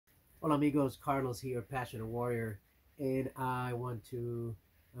Hola amigos, Carlos here, Passionate Warrior, and I wanted to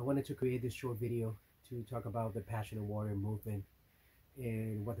create this short video to talk about the Passionate Warrior movement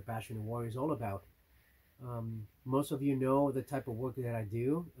and what the Passionate Warrior is all about. Most of you know the type of work that I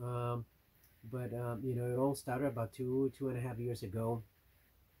do, but it all started about 2.5 years ago,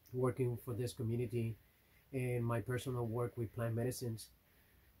 working for this community and my personal work with plant medicines.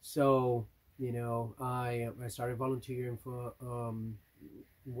 So, I started volunteering for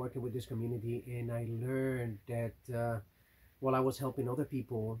working with this community, and I learned that while I was helping other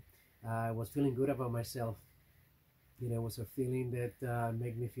people, I was feeling good about myself. It was a feeling that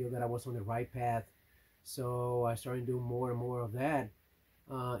made me feel that I was on the right path. So I started doing more and more of that,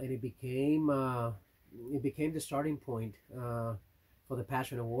 and it became the starting point for the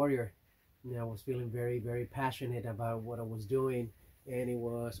Passionate Warrior. I was feeling very, very passionate about what I was doing, and it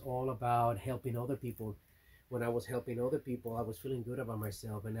was all about helping other people. When I was helping other people, I was feeling good about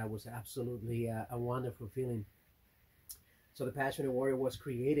myself, and that was absolutely a wonderful feeling. So the Passionate Warrior was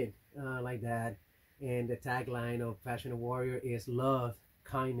created like that, and the tagline of Passionate Warrior is love,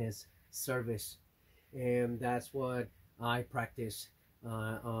 kindness, service, and that's what I practice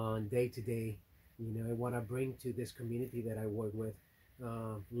on day to day. And what I bring to this community that I work with,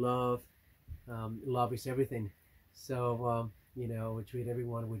 love. Love is everything. So we treat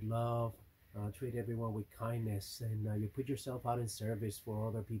everyone with love, treat everyone with kindness, and you put yourself out in service for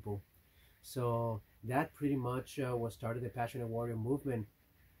other people. So that pretty much what started the Passionate Warrior movement,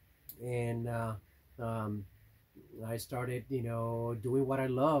 and um, I started, doing what I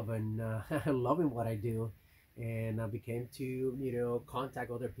love and loving what I do, and I became to,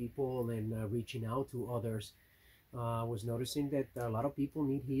 contact other people and reaching out to others. I was noticing that a lot of people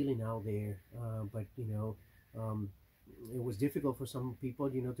need healing out there, but um, it was difficult for some people,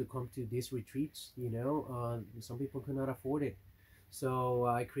 to come to these retreats. Some people could not afford it, so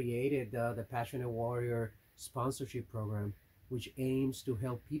I created the Passionate Warrior sponsorship program, which aims to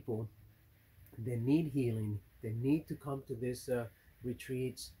help people that need healing, that need to come to these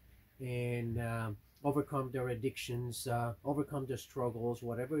retreats and overcome their addictions, overcome their struggles,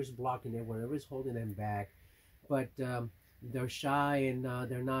 whatever is blocking it, whatever is holding them back. But they're shy and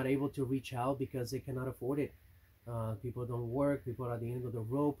they're not able to reach out because they cannot afford it. People don't work, people are at the end of the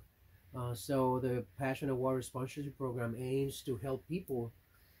rope. So the Passionate Warrior sponsorship program aims to help people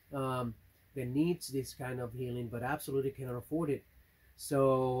um, that needs this kind of healing but absolutely cannot afford it.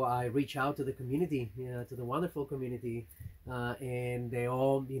 So I reach out to the community, to the wonderful community, and they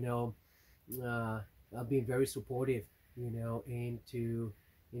all, being very supportive, into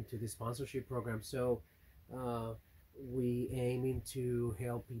the sponsorship program. So uh, we aiming to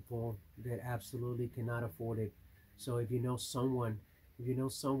help people that absolutely cannot afford it. So if you know someone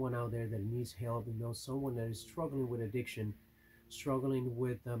out there that needs help, you know someone that is struggling with addiction, struggling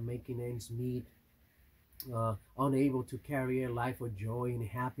with making ends meet, unable to carry a life of joy and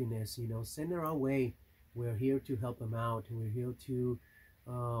happiness, send her our way. We're here to help them out. We're here to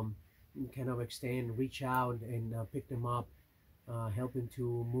um, kind of extend, reach out, and pick them up, help them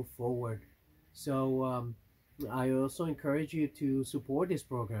to move forward. So I also encourage you to support this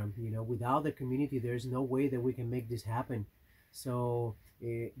program. Without the community, there's no way that we can make this happen. So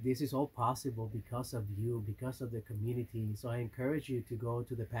this is all possible because of you, because of the community. So I encourage you to go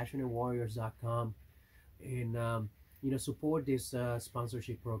to thepassionatewarriors.com and support this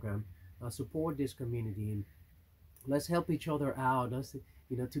sponsorship program, support this community, and let's help each other out.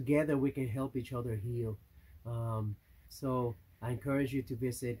 Together we can help each other heal. So I encourage you to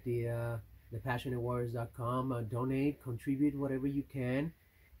visit the passionatewarriors.com, donate, contribute whatever you can,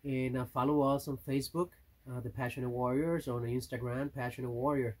 and follow us on Facebook, the Passionate Warriors, on Instagram, Passionate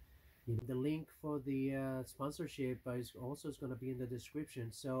Warrior. The link for the sponsorship is also going to be in the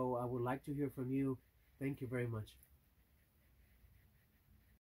description. So I would like to hear from you. Thank you very much.